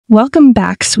Welcome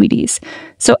back, sweeties.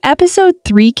 So episode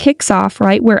 3 kicks off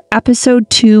right where episode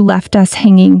 2 left us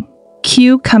hanging.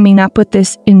 Q coming up with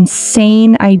this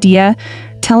insane idea,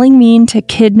 telling Min to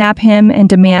kidnap him and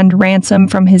demand ransom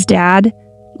from his dad.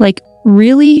 Like,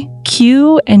 really?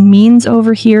 Q and Min's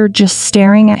over here just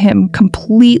staring at him,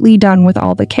 completely done with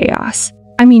all the chaos.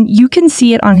 I mean, you can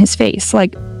see it on his face.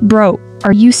 Like, bro,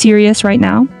 are you serious right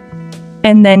now?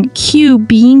 And then Q,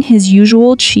 being his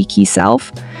usual cheeky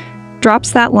self,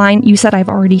 drops that line, "You said I've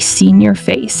already seen your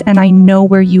face and I know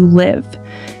where you live.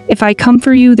 If I come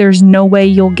for you, there's no way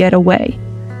you'll get away."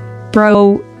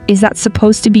 Bro, is that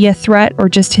supposed to be a threat or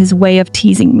just his way of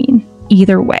teasing Min?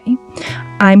 Either way,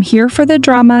 I'm here for the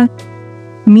drama.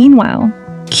 Meanwhile,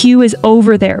 Q is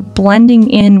over there blending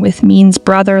in with Min's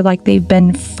brother like they've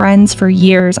been friends for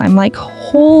years. I'm like,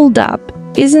 hold up.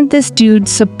 Isn't this dude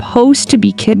supposed to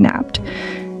be kidnapped?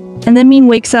 And then Min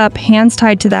wakes up, hands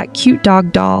tied to that cute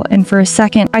dog doll, and for a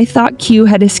second, I thought Q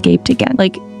had escaped again.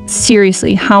 Like,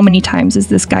 seriously, how many times is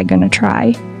this guy gonna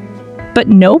try? But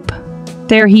nope.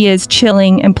 There he is,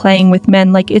 chilling and playing with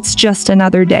men like it's just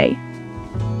another day.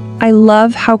 I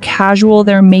love how casual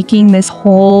they're making this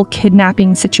whole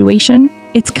kidnapping situation.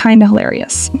 It's kinda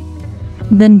hilarious.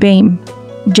 Then bam,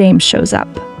 James shows up.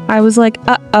 I was like,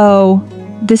 uh-oh,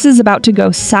 this is about to go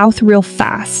south real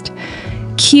fast.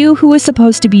 Q, who is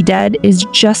supposed to be dead, is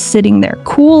just sitting there,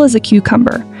 cool as a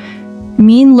cucumber.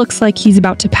 Min looks like he's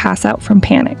about to pass out from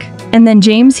panic. And then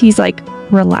James, he's like,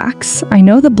 relax, I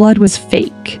know the blood was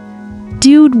fake.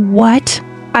 Dude, what?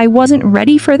 I wasn't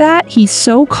ready for that. He's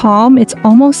so calm, it's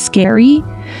almost scary.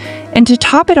 And to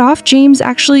top it off, James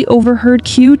actually overheard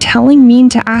Q telling Min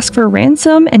to ask for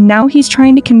ransom, and now he's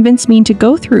trying to convince Min to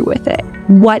go through with it.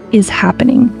 What is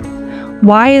happening?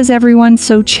 Why is everyone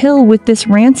so chill with this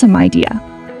ransom idea?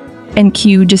 And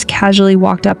Q just casually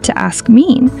walked up to ask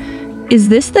Min, "Is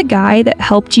this the guy that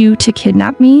helped you to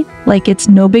kidnap me? Like it's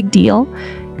no big deal?"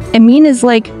 And Min is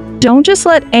like, "Don't just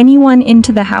let anyone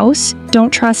into the house.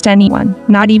 Don't trust anyone,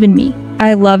 not even me."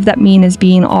 I love that Min is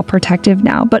being all protective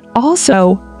now, but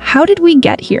also, how did we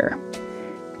get here?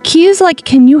 Q's like,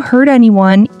 "Can you hurt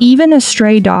anyone? Even a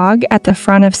stray dog at the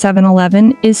front of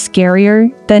 7-Eleven is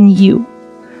scarier than you."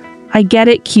 I get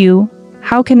it, Q.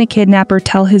 How can a kidnapper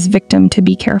tell his victim to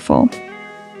be careful?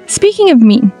 Speaking of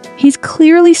Min, he's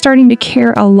clearly starting to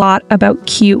care a lot about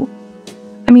Q.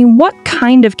 I mean, what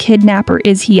kind of kidnapper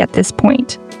is he at this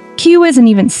point? Q isn't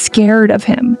even scared of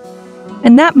him.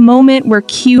 And that moment where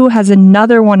Q has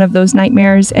another one of those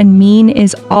nightmares and Min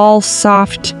is all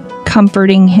soft,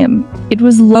 comforting him. It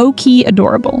was low-key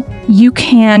adorable. You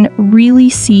can really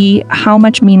see how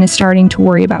much Min is starting to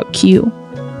worry about Q.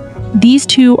 These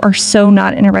two are so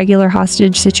not in a regular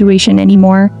hostage situation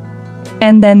anymore.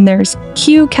 And then there's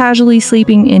Q casually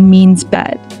sleeping in Min's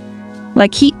bed.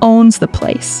 Like he owns the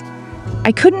place.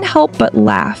 I couldn't help but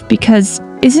laugh because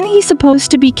isn't he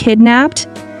supposed to be kidnapped?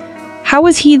 How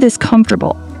is he this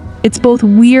comfortable? It's both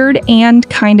weird and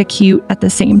kinda cute at the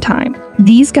same time.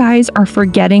 These guys are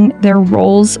forgetting their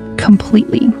roles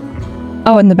completely.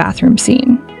 Oh, and the bathroom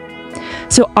scene.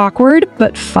 So awkward,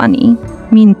 but funny.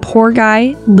 I mean, poor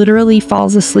guy literally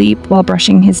falls asleep while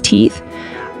brushing his teeth.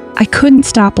 I couldn't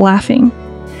stop laughing.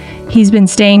 He's been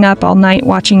staying up all night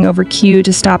watching over Q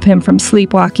to stop him from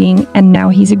sleepwalking, and now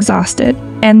he's exhausted.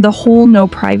 And the whole no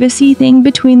privacy thing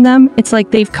between them, it's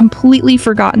like they've completely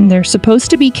forgotten they're supposed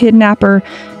to be kidnapper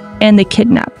and the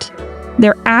kidnapped.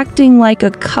 They're acting like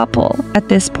a couple at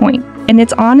this point, and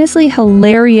it's honestly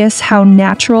hilarious how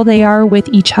natural they are with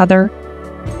each other.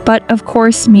 But of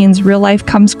course, Min's real life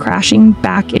comes crashing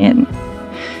back in.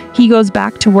 He goes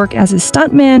back to work as a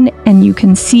stuntman, and you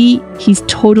can see he's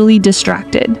totally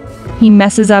distracted. He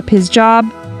messes up his job,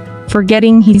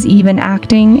 forgetting he's even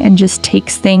acting, and just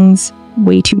takes things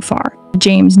way too far.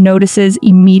 James notices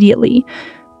immediately.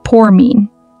 Poor Min.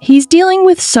 He's dealing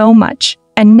with so much,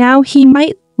 and now he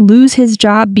might lose his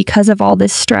job because of all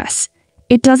this stress.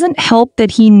 It doesn't help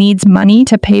that he needs money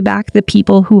to pay back the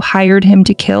people who hired him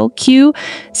to kill Q,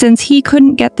 since he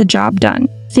couldn't get the job done.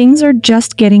 Things are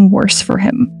just getting worse for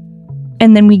him.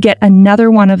 And then we get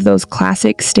another one of those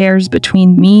classic stares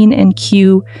between Min and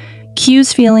Q.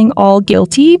 Q's feeling all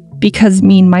guilty because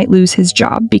Min might lose his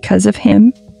job because of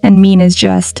him, and Min is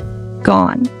just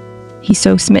gone. He's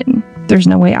so smitten. There's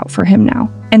no way out for him now.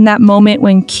 And that moment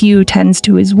when Q tends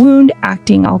to his wound,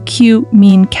 acting all cute,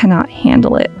 Min cannot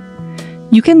handle it.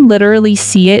 You can literally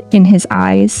see it in his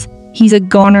eyes. He's a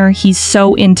goner, he's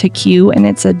so into Q, and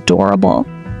it's adorable.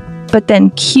 But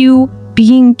then Q,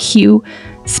 being Q,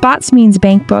 spots Min's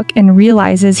bank book and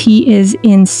realizes he is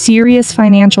in serious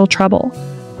financial trouble.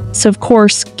 So of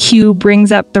course, Q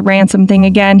brings up the ransom thing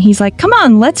again. He's like, "Come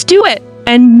on, let's do it."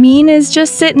 And Min is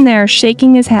just sitting there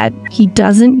shaking his head. He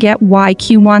doesn't get why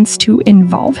Q wants to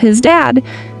involve his dad.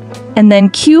 And then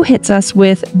Q hits us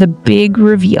with the big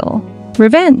reveal.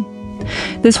 Revenge.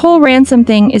 This whole ransom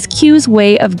thing is Q's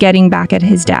way of getting back at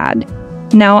his dad.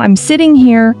 Now I'm sitting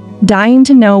here dying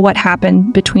to know what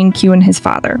happened between Q and his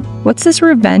father. What's this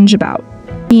revenge about?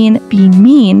 Min being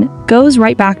mean goes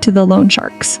right back to the loan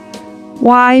sharks.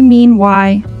 Why, Min,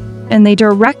 why? And they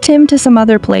direct him to some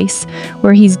other place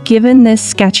where he's given this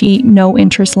sketchy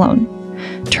no-interest loan.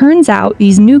 Turns out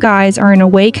these new guys are in a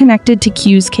way connected to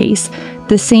Q's case,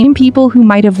 the same people who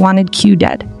might have wanted Q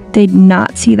dead. They'd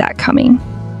not see that coming.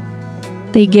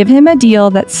 They give him a deal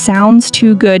that sounds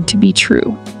too good to be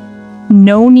true.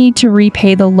 No need to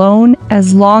repay the loan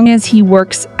as long as he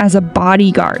works as a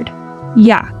bodyguard.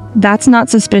 Yeah, that's not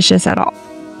suspicious at all.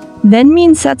 Then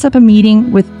Min sets up a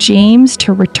meeting with James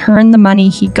to return the money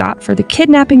he got for the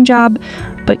kidnapping job,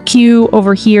 but Q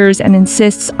overhears and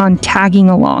insists on tagging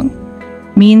along.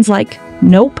 Min's like,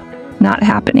 nope, not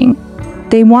happening.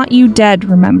 They want you dead,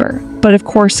 remember. But of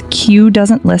course, Q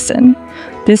doesn't listen.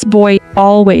 This boy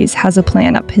always has a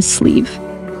plan up his sleeve.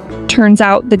 Turns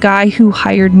out the guy who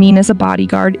hired Min as a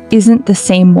bodyguard isn't the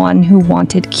same one who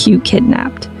wanted Q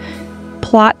kidnapped.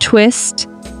 Plot twist.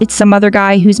 It's some other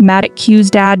guy who's mad at Q's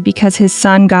dad because his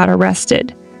son got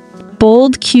arrested.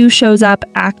 Bold Q shows up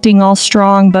acting all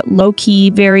strong but low-key,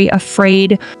 very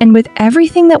afraid, and with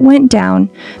everything that went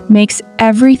down, makes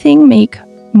everything make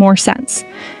more sense.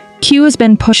 Q has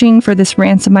been pushing for this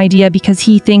ransom idea because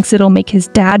he thinks it'll make his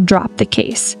dad drop the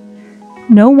case.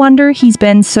 No wonder he's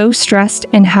been so stressed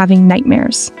and having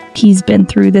nightmares. He's been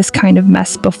through this kind of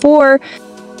mess before,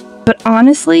 but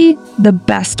honestly, the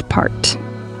best part.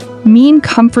 Min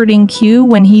comforting Q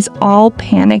when he's all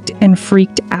panicked and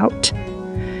freaked out.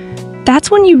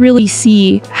 That's when you really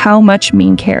see how much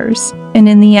Min cares, and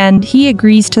in the end, he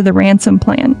agrees to the ransom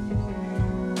plan.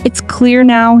 It's clear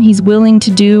now he's willing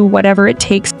to do whatever it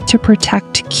takes to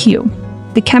protect Q.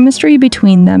 The chemistry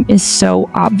between them is so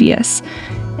obvious,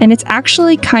 and it's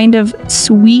actually kind of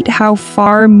sweet how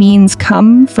far Min's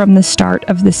come from the start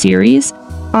of the series.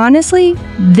 Honestly,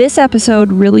 this episode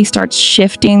really starts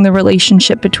shifting the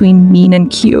relationship between Min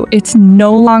and Q. It's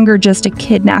no longer just a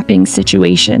kidnapping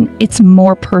situation, it's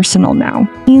more personal now.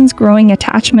 Min's growing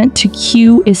attachment to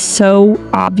Q is so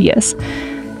obvious.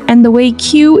 And the way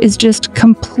Q is just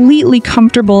completely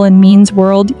comfortable in Min's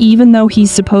world, even though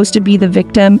he's supposed to be the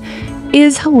victim,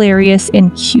 is hilarious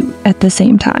and cute at the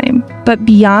same time. But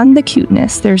beyond the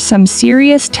cuteness, there's some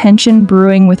serious tension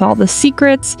brewing with all the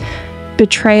secrets,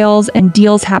 betrayals, and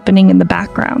deals happening in the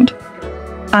background.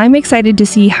 I'm excited to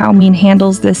see how Min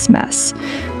handles this mess,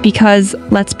 because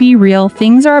let's be real,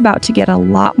 things are about to get a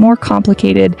lot more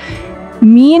complicated.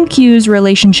 Me and Q's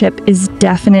relationship is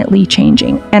definitely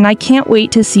changing, and I can't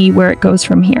wait to see where it goes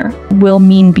from here. Will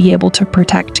Min be able to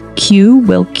protect Q?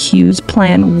 Will Q's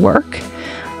plan work?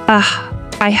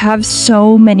 I have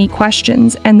so many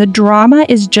questions, and the drama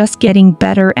is just getting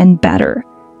better and better.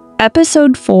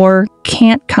 Episode 4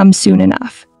 can't come soon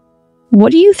enough.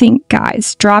 What do you think,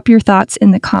 guys? Drop your thoughts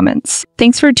in the comments.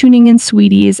 Thanks for tuning in,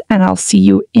 sweeties, and I'll see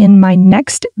you in my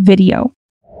next video.